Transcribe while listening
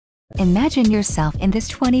Imagine yourself in this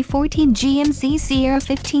 2014 GMC Sierra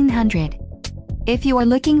 1500. If you are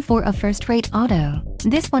looking for a first-rate auto,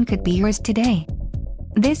 this one could be yours today.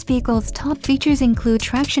 This vehicle's top features include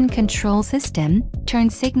traction control system, turn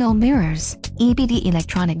signal mirrors, EBD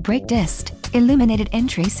electronic brake disc, illuminated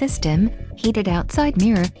entry system, heated outside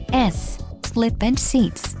mirror, split bench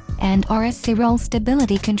seats, and RSC roll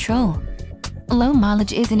stability control. Low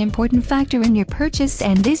mileage is an important factor in your purchase,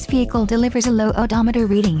 and this vehicle delivers a low odometer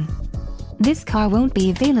reading. This car won't be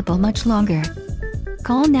available much longer.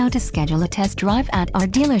 Call now to schedule a test drive at our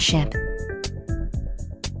dealership.